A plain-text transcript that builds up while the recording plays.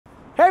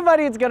Hey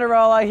everybody, it's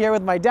Gunnarolla here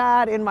with my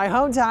dad in my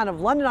hometown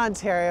of London,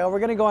 Ontario. We're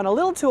gonna go on a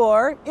little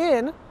tour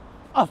in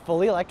a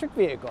fully electric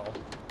vehicle.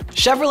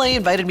 Chevrolet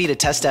invited me to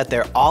test out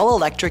their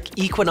all-electric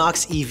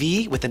Equinox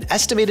EV with an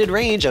estimated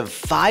range of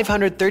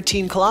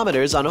 513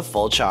 kilometers on a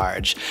full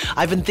charge.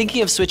 I've been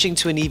thinking of switching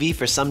to an EV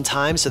for some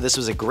time, so this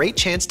was a great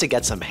chance to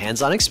get some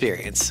hands-on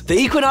experience. The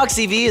Equinox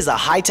EV is a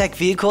high-tech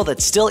vehicle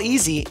that's still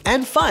easy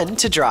and fun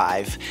to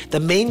drive. The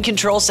main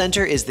control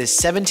center is this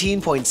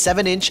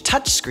 17.7-inch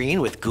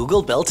touchscreen with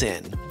Google built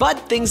in. But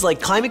things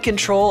like climate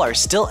control are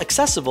still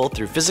accessible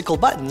through physical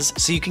buttons,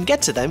 so you can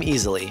get to them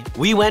easily.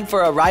 We went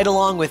for a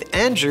ride-along with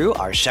Andrew,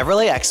 our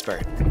Chevrolet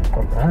expert.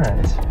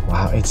 Alright.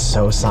 Wow, it's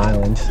so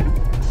silent.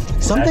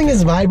 Something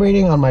is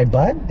vibrating on my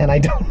butt, and I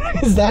don't know,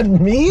 is that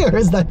me or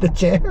is that the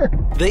chair?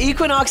 The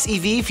Equinox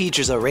EV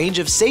features a range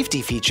of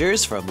safety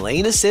features from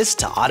lane assist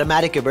to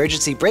automatic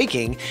emergency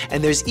braking,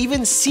 and there's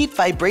even seat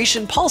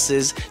vibration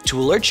pulses to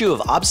alert you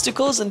of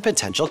obstacles and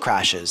potential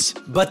crashes.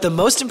 But the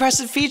most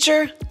impressive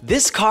feature?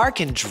 This car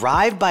can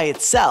drive by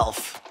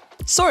itself.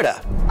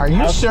 Sorta. Are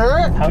you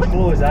sure? How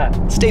cool is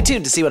that? Stay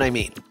tuned to see what I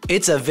mean.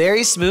 It's a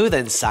very smooth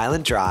and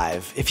silent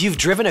drive. If you've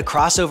driven a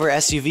crossover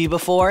SUV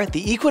before,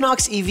 the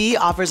Equinox EV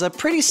offers a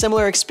pretty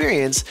similar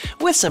experience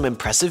with some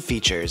impressive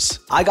features.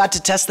 I got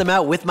to test them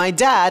out with my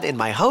dad in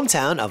my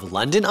hometown of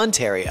London,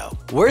 Ontario.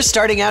 We're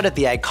starting out at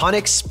the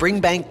iconic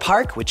Springbank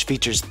Park, which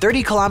features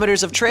 30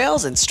 kilometers of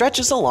trails and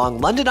stretches along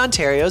London,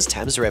 Ontario's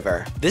Thames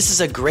River. This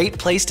is a great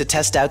place to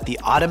test out the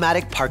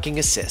automatic parking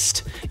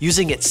assist.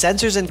 Using its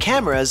sensors and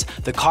cameras,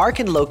 the car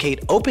can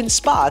locate open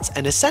spots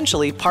and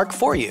essentially park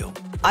for you.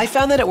 I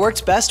found that it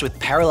works best with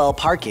parallel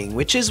parking,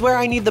 which is where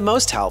I need the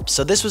most help,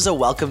 so this was a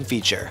welcome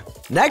feature.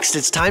 Next,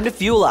 it's time to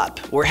fuel up.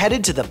 We're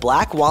headed to the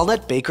Black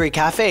Walnut Bakery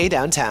Cafe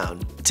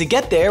downtown. To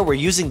get there, we're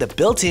using the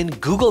built-in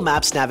Google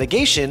Maps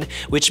navigation,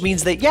 which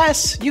means that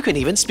yes, you can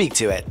even speak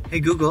to it. Hey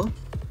Google,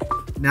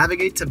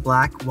 navigate to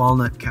Black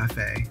Walnut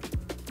Cafe.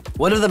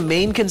 One of the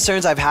main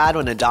concerns I've had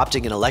when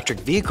adopting an electric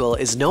vehicle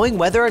is knowing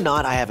whether or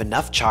not I have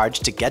enough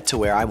charge to get to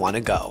where I want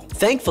to go.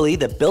 Thankfully,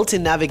 the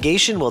built-in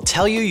navigation will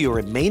tell you your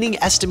remaining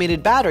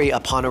estimated battery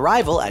upon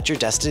arrival at your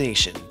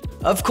destination.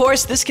 Of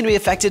course, this can be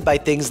affected by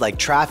things like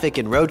traffic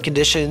and road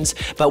conditions,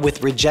 but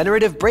with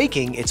regenerative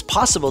braking, it's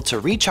possible to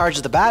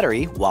recharge the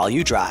battery while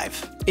you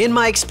drive. In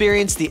my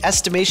experience, the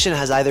estimation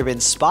has either been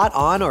spot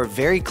on or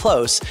very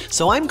close,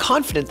 so I'm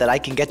confident that I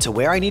can get to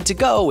where I need to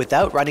go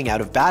without running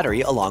out of battery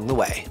along the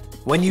way.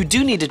 When you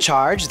do need to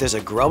charge, there's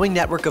a growing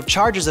network of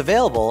chargers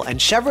available, and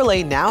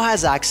Chevrolet now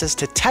has access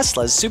to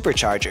Tesla's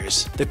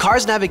superchargers. The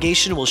car's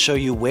navigation will show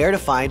you where to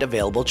find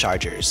available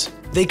chargers.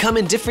 They come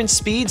in different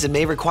speeds and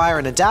may require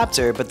an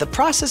adapter, but the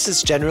process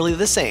is generally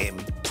the same.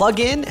 Plug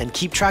in and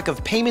keep track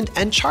of payment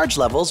and charge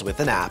levels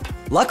with an app.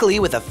 Luckily,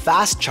 with a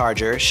fast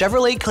charger,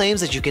 Chevrolet claims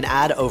that you can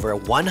add over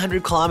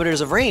 100 kilometers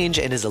of range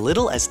in as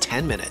little as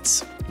 10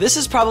 minutes. This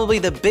is probably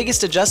the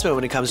biggest adjustment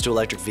when it comes to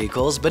electric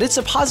vehicles, but it's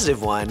a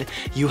positive one.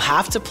 You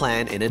have to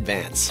plan in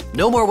advance.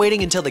 No more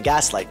waiting until the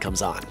gas light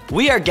comes on.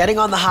 We are getting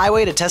on the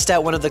highway to test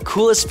out one of the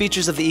coolest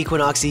features of the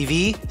Equinox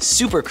EV,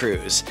 Super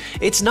Cruise.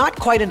 It's not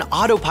quite an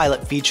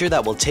autopilot feature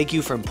that will take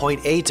you from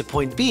point A to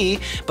point B,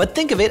 but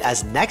think of it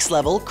as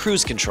next-level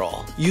cruise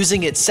control.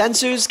 Using its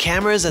sensors,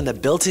 cameras, and the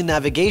built-in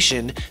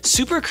navigation,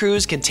 Super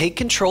Cruise can take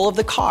control of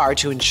the car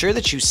to ensure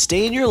that you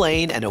stay in your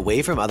lane and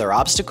away from other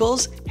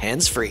obstacles,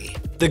 hands-free.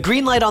 The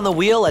green light on the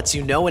wheel lets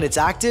you know when it's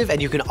active,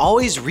 and you can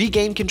always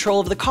regain control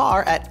of the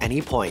car at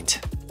any point.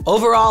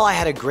 Overall, I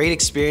had a great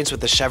experience with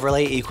the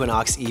Chevrolet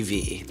Equinox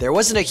EV. There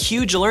wasn't a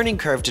huge learning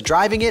curve to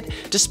driving it,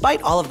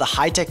 despite all of the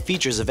high-tech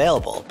features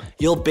available.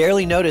 You'll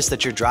barely notice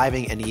that you're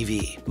driving an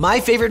EV.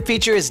 My favorite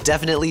feature is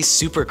definitely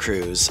Super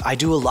Cruise. I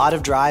do a lot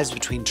of drives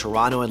between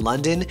Toronto and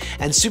London,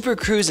 and Super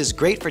Cruise is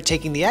great for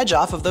taking the edge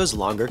off of those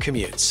longer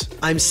commutes.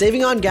 I'm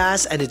saving on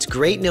gas, and it's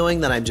great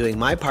knowing that I'm doing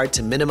my part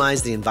to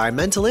minimize the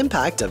environmental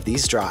impact of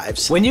these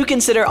drives. When you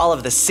consider all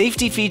of the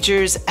safety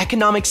features,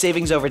 economic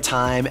savings over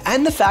time,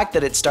 and the fact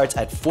that it starts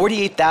at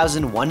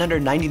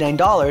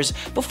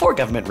 $48,199 before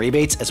government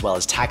rebates as well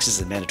as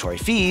taxes and mandatory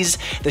fees,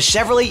 the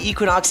Chevrolet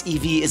Equinox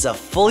EV is a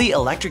fully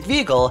electric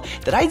vehicle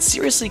that I'd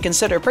seriously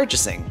consider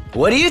purchasing.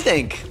 What do you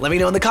think? Let me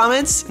know in the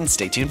comments and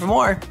stay tuned for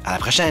more. À la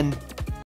prochaine!